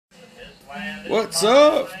What's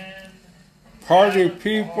up? Party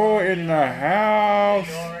people in the house.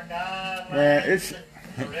 Man, it's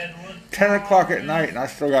 10 o'clock at night and I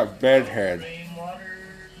still got bedhead.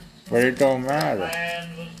 But it don't matter.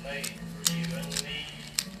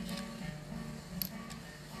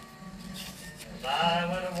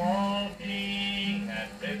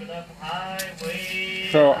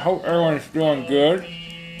 So I hope everyone's doing good.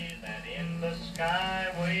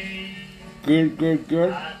 Good, good,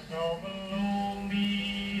 good.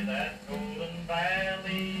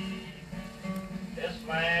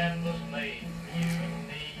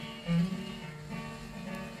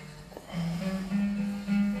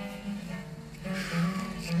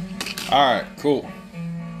 Alright, cool.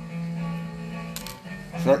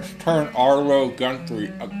 So let's turn Arlo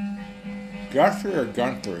Guthrie. Guthrie or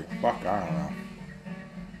Guthrie? Fuck, I don't know.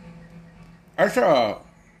 That's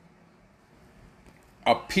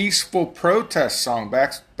a peaceful protest song.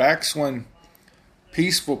 Back when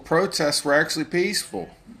peaceful protests were actually peaceful.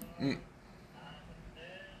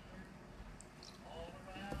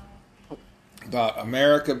 About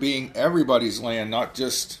America being everybody's land, not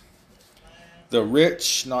just the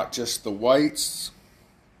rich, not just the whites.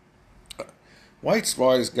 Whites have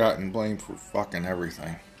always gotten blamed for fucking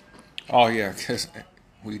everything. Oh yeah, because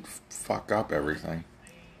we'd fuck up everything.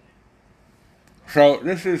 So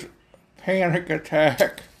this is Panic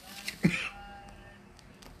Attack.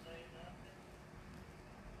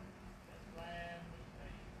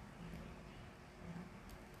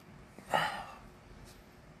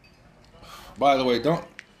 By the way,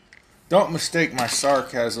 don't mistake my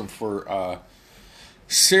sarcasm for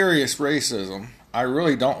serious racism. I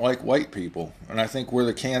really don't like white people, and I think we're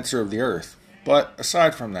the cancer of the earth. But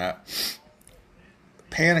aside from that,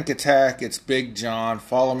 Panic Attack, it's Big John.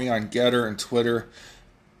 Follow me on Getter and Twitter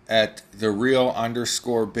at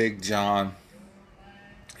 @thereal_Big John.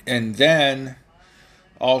 And then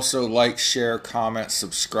also like, share, comment,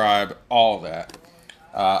 subscribe, all that.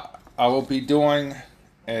 I will be doing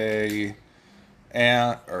an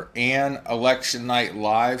election night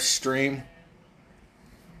live stream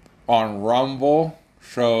on Rumble.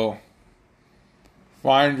 So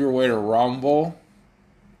find your way to Rumble.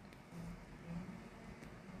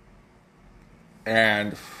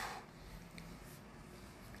 And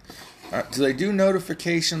do they do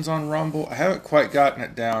notifications on Rumble? I haven't quite gotten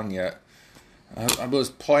it down yet. I was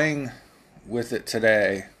playing with it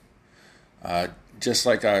today, just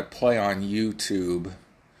like I play on YouTube,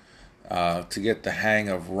 to get the hang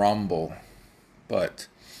of Rumble. But,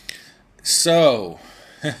 so,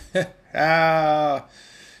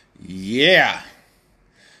 yeah.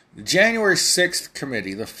 The January 6th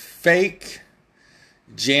committee, the fake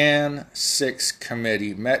Jan 6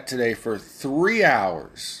 committee, met today for 3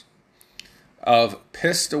 hours of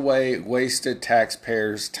pissed away, wasted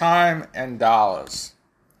taxpayers' time and dollars.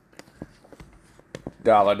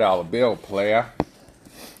 Dollar bill, player.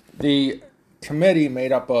 The committee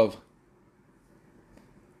made up of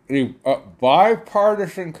a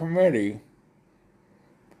bipartisan committee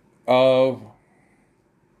of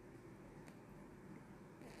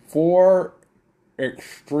 4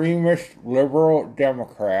 extremist liberal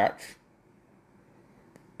Democrats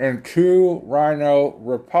and 2 rhino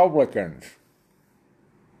Republicans,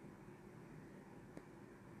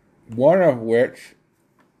 one of which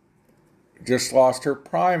just lost her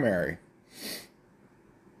primary,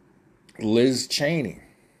 Liz Cheney.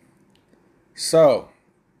 So,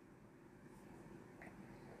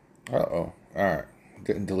 alright,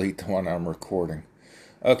 didn't delete the one I'm recording.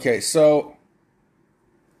 Okay, so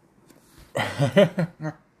I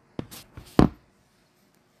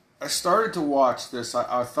started to watch this.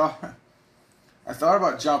 I thought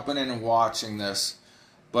about jumping in and watching this,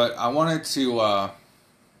 but I wanted to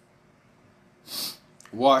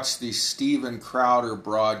watch the Steven Crowder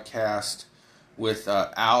broadcast with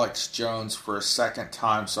Alex Jones for a second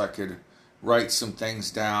time so I could write some things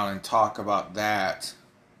down and talk about that.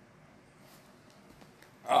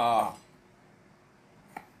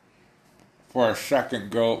 For a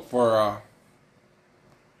second go, for a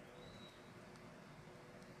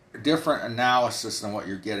different analysis than what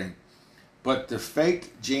you're getting. But the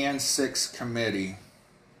fake Jan 6 committee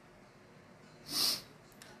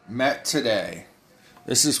met today.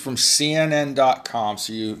 This is from CNN.com,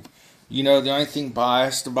 so you know the only thing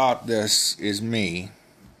biased about this is me.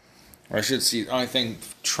 Or I should say the only thing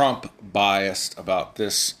Trump biased about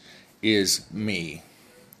this is me.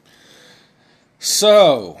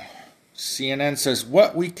 So, CNN says,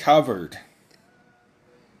 what we covered.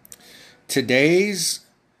 Today's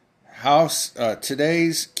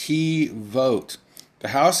key vote. The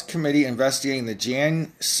House committee investigating the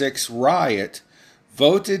Jan 6 riot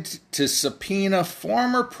voted to subpoena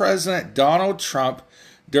former President Donald Trump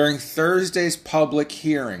during Thursday's public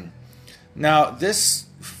hearing. Now, this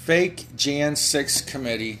fake Jan 6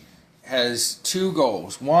 committee has two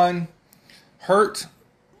goals. One, hurt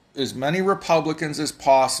as many Republicans as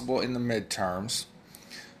possible in the midterms.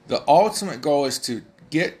 The ultimate goal is to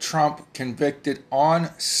get Trump convicted on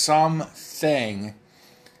something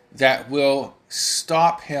that will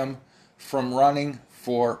stop him from running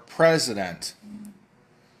for president.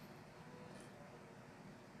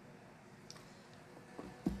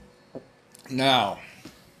 Now,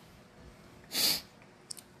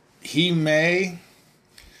 he may,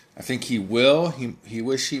 I think he will, he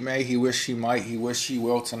wish he may, he wish he might, he wish he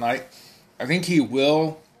will tonight. I think he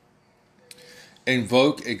will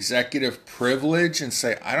invoke executive privilege and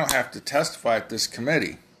say, I don't have to testify at this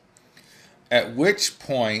committee. At which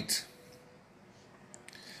point,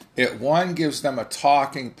 it one gives them a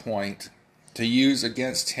talking point to use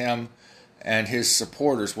against him and his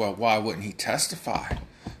supporters. Well, why wouldn't he testify?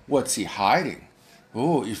 What's he hiding?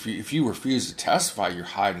 Oh, if you refuse to testify, you're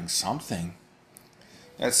hiding something.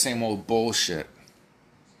 That same old bullshit.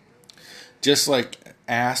 Just like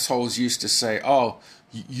assholes used to say, oh,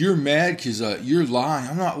 you're mad because you're lying.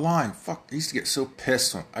 I'm not lying. Fuck, I used to get so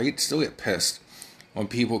pissed. I still get pissed when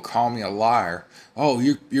people call me a liar. Oh,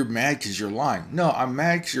 you're mad because you're lying. No, I'm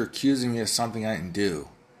mad because you're accusing me of something I didn't do.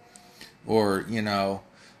 Or,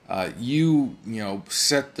 you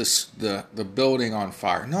set the building on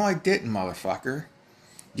fire. No, I didn't, motherfucker.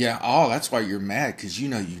 Yeah, oh, that's why you're mad, because you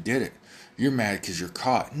know you did it. You're mad because you're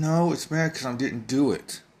caught. No, it's mad because I didn't do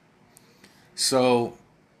it. So,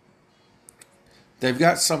 they've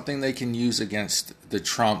got something they can use against the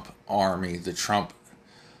Trump army, the Trump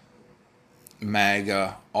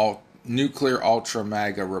MAGA, nuclear ultra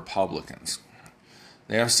MAGA Republicans.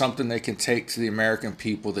 They have something they can take to the American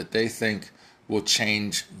people that they think will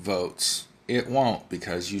change votes. It won't,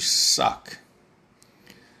 because you suck.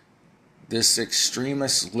 This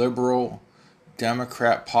extremist liberal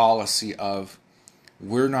Democrat policy of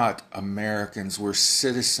we're not Americans, we're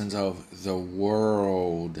citizens of the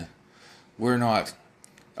world. We're not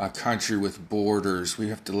a country with borders. We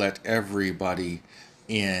have to let everybody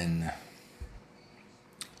in.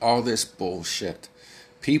 All this bullshit.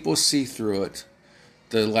 People see through it.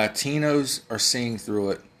 The Latinos are seeing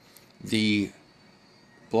through it. The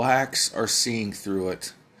blacks are seeing through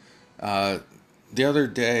it. The other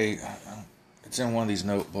day, it's in one of these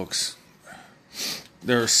notebooks.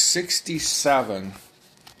 There are 67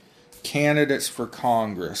 candidates for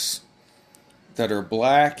Congress that are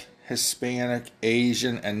black, Hispanic,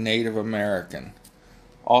 Asian, and Native American.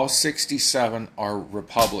 All 67 are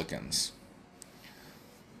Republicans.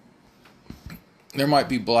 There might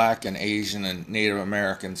be black and Asian and Native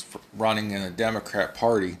Americans running in the Democrat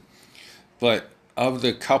Party, but of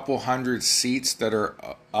the couple hundred seats that are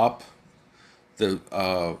up,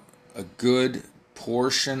 a good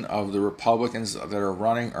portion of the Republicans that are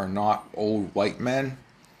running are not old white men.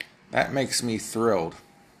 That makes me thrilled.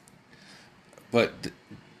 But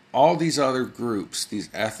all these other groups, these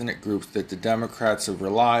ethnic groups that the Democrats have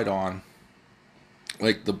relied on,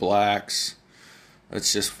 like the blacks,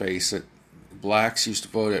 let's just face it, blacks used to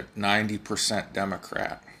vote at 90%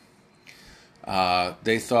 Democrat.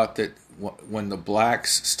 They thought that when the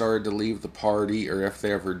blacks started to leave the party, or if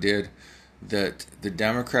they ever did, that the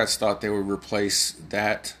Democrats thought they would replace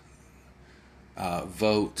that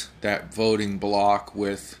voting bloc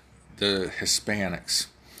with the Hispanics.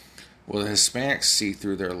 Well, the Hispanics see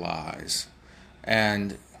through their lies.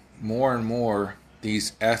 And more,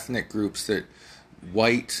 these ethnic groups that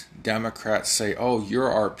white Democrats say, oh,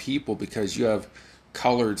 you're our people because you have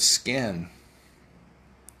colored skin.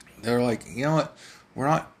 They're like, you know what? We're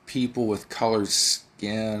not people with colored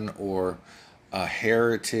skin or a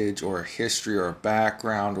heritage or a history or a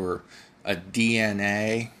background or a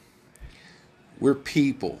DNA. We're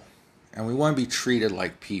people, and we want to be treated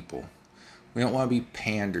like people. We don't want to be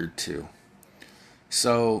pandered to.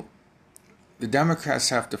 So the Democrats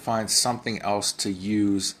have to find something else to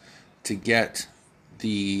use to get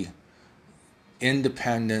the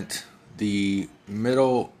independent, the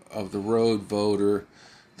middle of the road voter,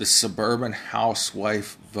 the suburban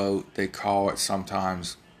housewife vote, they call it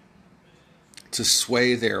sometimes, to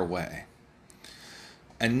sway their way.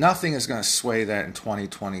 And nothing is going to sway that in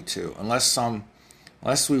 2022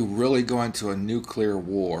 unless we really go into a nuclear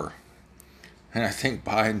war. And I think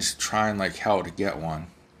Biden's trying like hell to get one.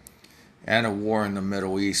 And a war in the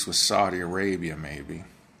Middle East with Saudi Arabia, maybe.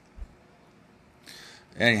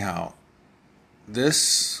 Anyhow,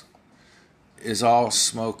 this is all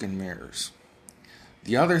smoke and mirrors.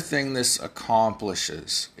 The other thing this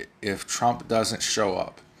accomplishes, if Trump doesn't show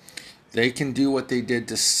up, they can do what they did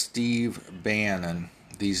to Steve Bannon,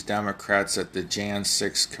 these Democrats at the Jan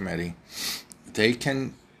 6 committee. They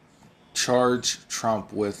can charge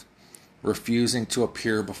Trump with refusing to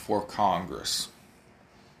appear before Congress.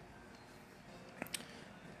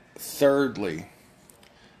 Thirdly,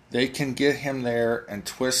 they can get him there and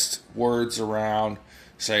twist words around,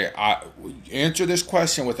 say, answer this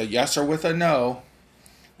question with a yes or with a no,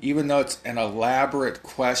 even though it's an elaborate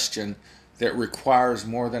question that requires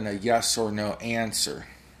more than a yes or no answer.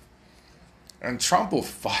 And Trump will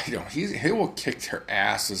fight him. He will kick their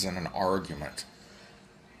asses in an argument.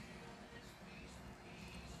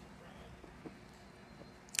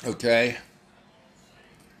 Okay?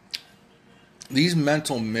 These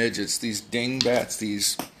mental midgets, these dingbats,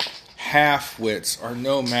 these half-wits are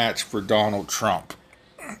no match for Donald Trump.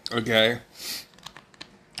 Okay?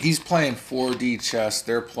 He's playing 4D chess.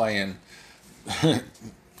 They're playing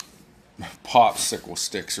popsicle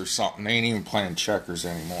sticks or something. They ain't even playing checkers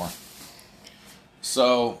anymore.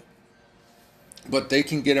 So, but they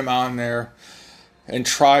can get him on there and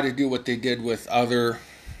try to do what they did with other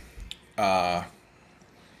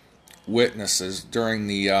witnesses during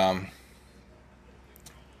the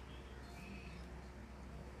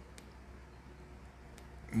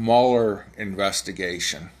Mueller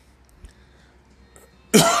investigation.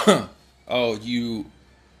 Oh, you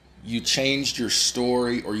changed your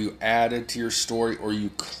story, or you added to your story, or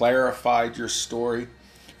you clarified your story.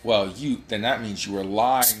 Well, then that means you were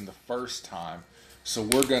lying the first time. So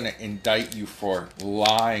we're going to indict you for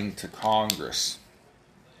lying to Congress.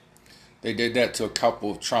 They did that to a couple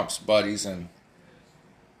of Trump's buddies, and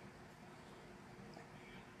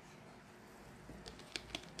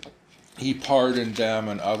he pardoned them,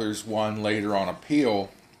 and others won later on appeal.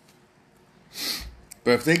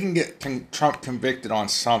 But if they can get Trump convicted on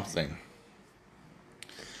something,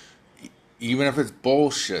 even if it's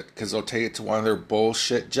bullshit, because they'll take it to one of their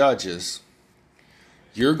bullshit judges,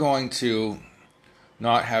 you're going to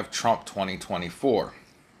not have Trump 2024.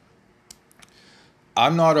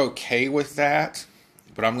 I'm not okay with that,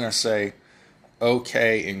 but I'm going to say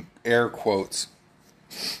okay in air quotes.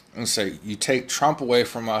 I'm going to say, you take Trump away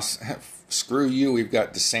from us, screw you, we've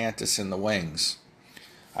got DeSantis in the wings.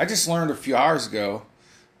 I just learned a few hours ago,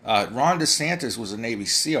 Ron DeSantis was a Navy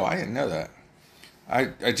SEAL. I didn't know that.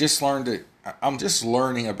 I just learned it. I'm just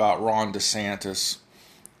learning about Ron DeSantis.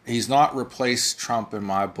 He's not replaced Trump in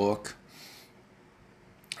my book.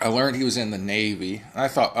 I learned he was in the Navy. And I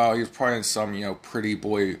thought, oh, he was probably in some, pretty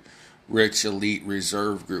boy, rich, elite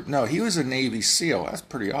reserve group. No, he was a Navy SEAL. That's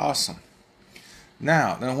pretty awesome.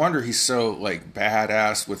 Now, no wonder he's so,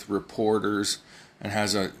 badass with reporters and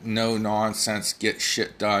has a no-nonsense,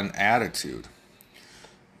 get-shit-done attitude.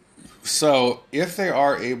 So, if they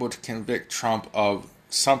are able to convict Trump of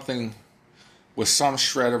something with some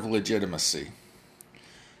shred of legitimacy,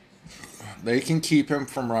 they can keep him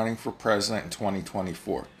from running for president in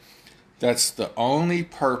 2024. That's the only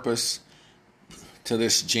purpose to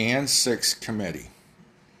this Jan 6 committee.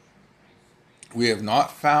 We have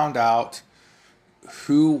not found out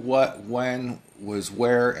who, what, when, was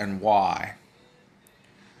where, and why.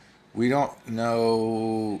 We don't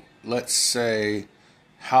know, let's say,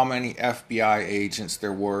 how many FBI agents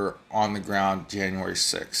there were on the ground January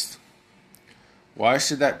 6th. Why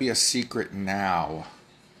should that be a secret now?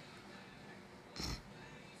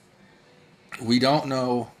 We don't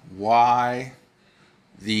know why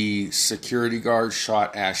the security guard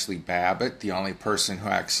shot Ashley Babbitt, the only person who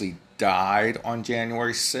actually died on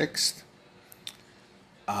January 6th.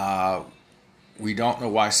 We don't know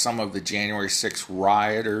why some of the January 6th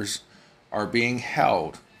rioters are being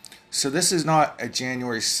held. So this is not a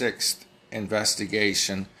January 6th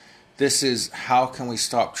investigation. This is how can we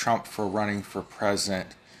stop Trump from running for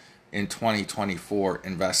president in 2024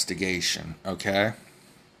 investigation, okay?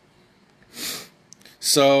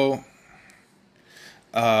 So,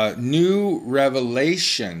 new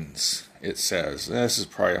revelations, it says. This is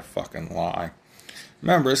probably a fucking lie.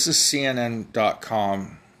 Remember, this is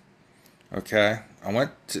CNN.com, okay?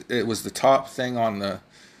 It was the top thing on the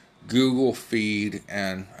Google feed,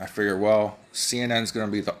 and I figured, well, CNN's going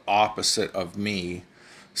to be the opposite of me,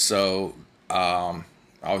 so I'll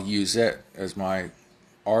use it as my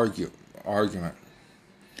argument.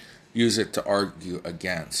 Use it to argue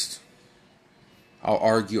against. I'll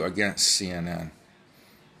argue against CNN.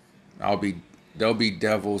 They'll be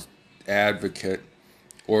devil's advocate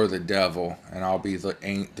or the devil, and I'll be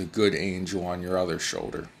the good angel on your other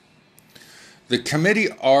shoulder. The committee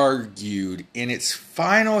argued in its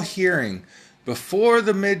final hearing before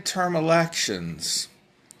the midterm elections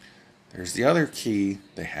There's the other key.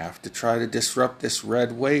 They have to try to disrupt this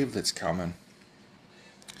red wave that's coming.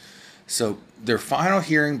 So their final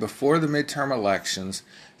hearing before the midterm elections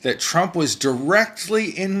that Trump was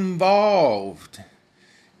directly involved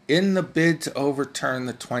in the bid to overturn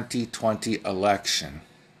the 2020 election,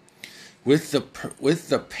 with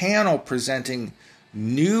the panel presenting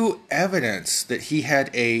new evidence that he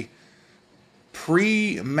had a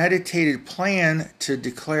premeditated plan to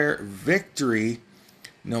declare victory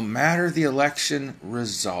no matter the election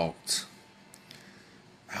result.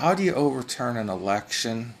 How do you overturn an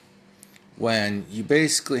election when you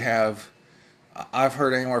basically have, I've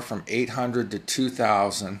heard anywhere from 800 to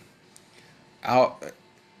 2,000 out?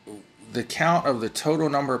 The count of the total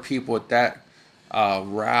number of people at that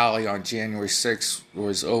rally on January 6th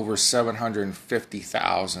was over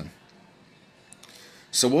 750,000.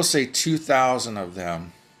 So we'll say 2,000 of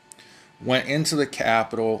them went into the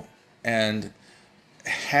Capitol, and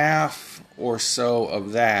half or so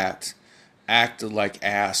of that acted like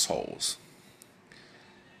assholes.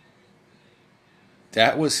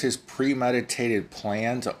 That was his premeditated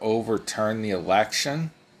plan to overturn the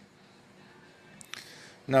election.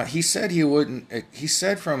 Now, he said he wouldn't. He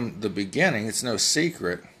said from the beginning, it's no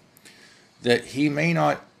secret, that he may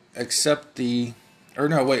not accept it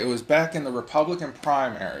was back in the Republican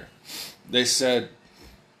primary. They said,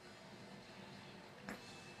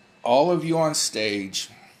 all of you on stage,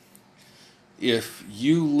 if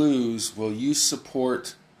you lose, will you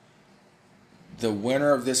support the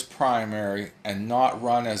winner of this primary and not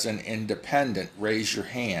run as an independent? Raise your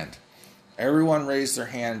hand. Everyone raised their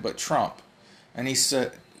hand but Trump. And he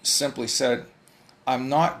simply said, I'm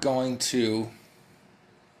not going to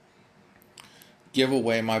give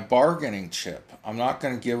away my bargaining chip. I'm not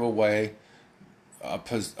going to give away a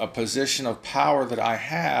position of power that I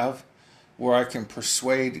have where I can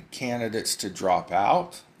persuade candidates to drop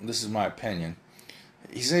out. This is my opinion.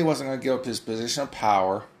 He said he wasn't going to give up his position of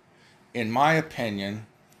power. In my opinion,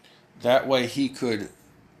 that way he could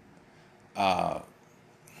not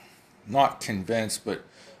convince, but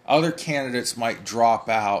other candidates might drop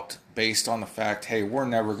out based on the fact, hey, we're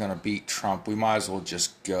never going to beat Trump. We might as well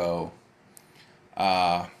just go.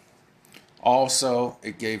 Also,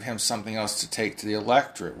 it gave him something else to take to the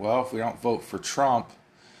electorate. Well, if we don't vote for Trump,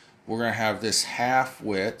 we're going to have this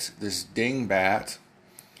half-wit, this dingbat,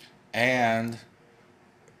 and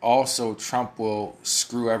also Trump will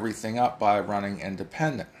screw everything up by running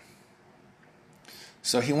independent.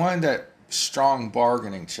 So he wanted that strong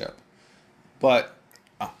bargaining chip. But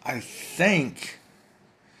I think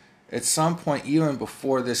at some point, even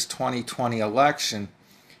before this 2020 election,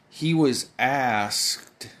 he was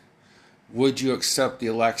asked, would you accept the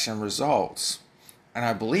election results? And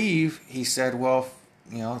I believe he said, well,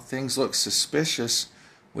 things look suspicious.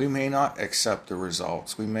 We may not accept the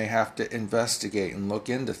results. We may have to investigate and look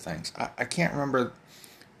into things. I can't remember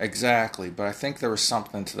exactly, but I think there was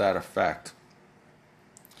something to that effect.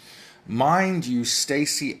 Mind you,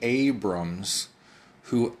 Stacey Abrams,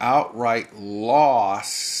 who outright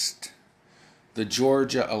lost the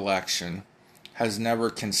Georgia election, has never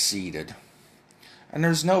conceded. And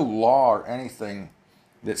there's no law or anything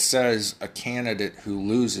that says a candidate who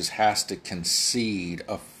loses has to concede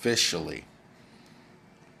officially.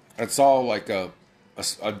 It's all like a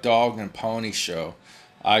dog and pony show.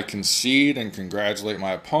 I concede and congratulate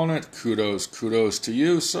my opponent. Kudos to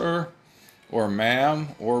you, sir, or ma'am,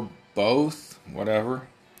 or both, whatever.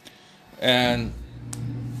 And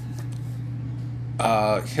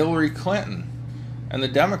Hillary Clinton and the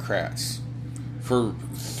Democrats for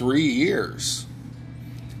 3 years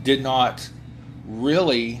did not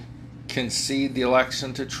really concede the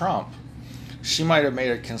election to Trump. She might have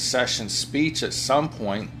made a concession speech at some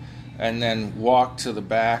point and then walked to the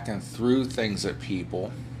back and threw things at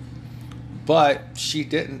people. But she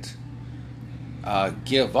didn't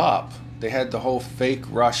give up. They had the whole fake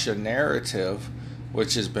Russia narrative,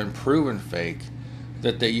 which has been proven fake,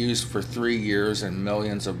 that they used for 3 years and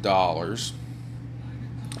millions of dollars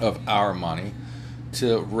of our money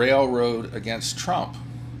to railroad against Trump.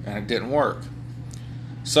 And it didn't work.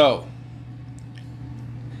 So,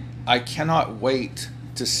 I cannot wait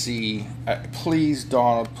to see, please,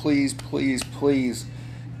 Donald, please,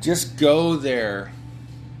 just go there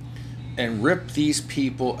and rip these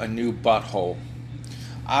people a new butthole.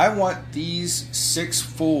 I want these 6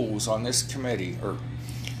 fools on this committee, or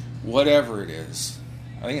whatever it is.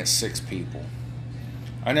 I think it's 6 people.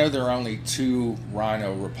 I know there are only 2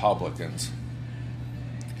 Rhino Republicans.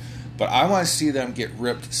 But I want to see them get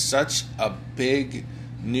ripped such a big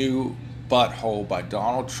new butthole by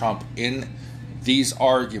Donald Trump in these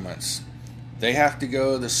arguments. They have to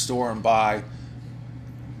go to the store and buy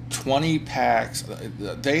 20 packs.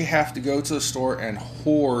 They have to go to the store and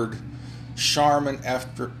hoard Charmin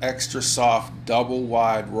extra soft double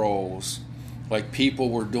wide rolls like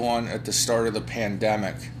people were doing at the start of the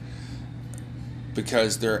pandemic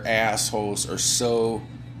because their assholes are so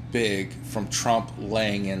big from Trump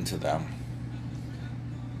laying into them.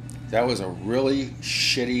 That was a really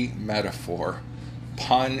shitty metaphor,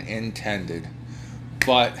 pun intended.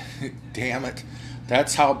 But damn it,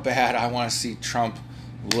 that's how bad I want to see Trump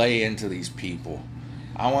lay into these people.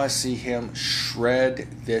 I want to see him shred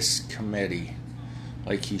this committee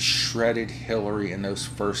like he shredded Hillary in those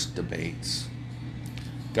first debates.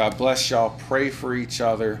 God bless y'all. Pray for each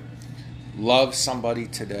other. Love somebody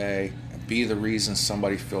today. And be the reason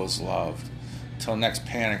somebody feels loved. Till next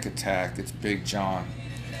panic attack, it's Big John.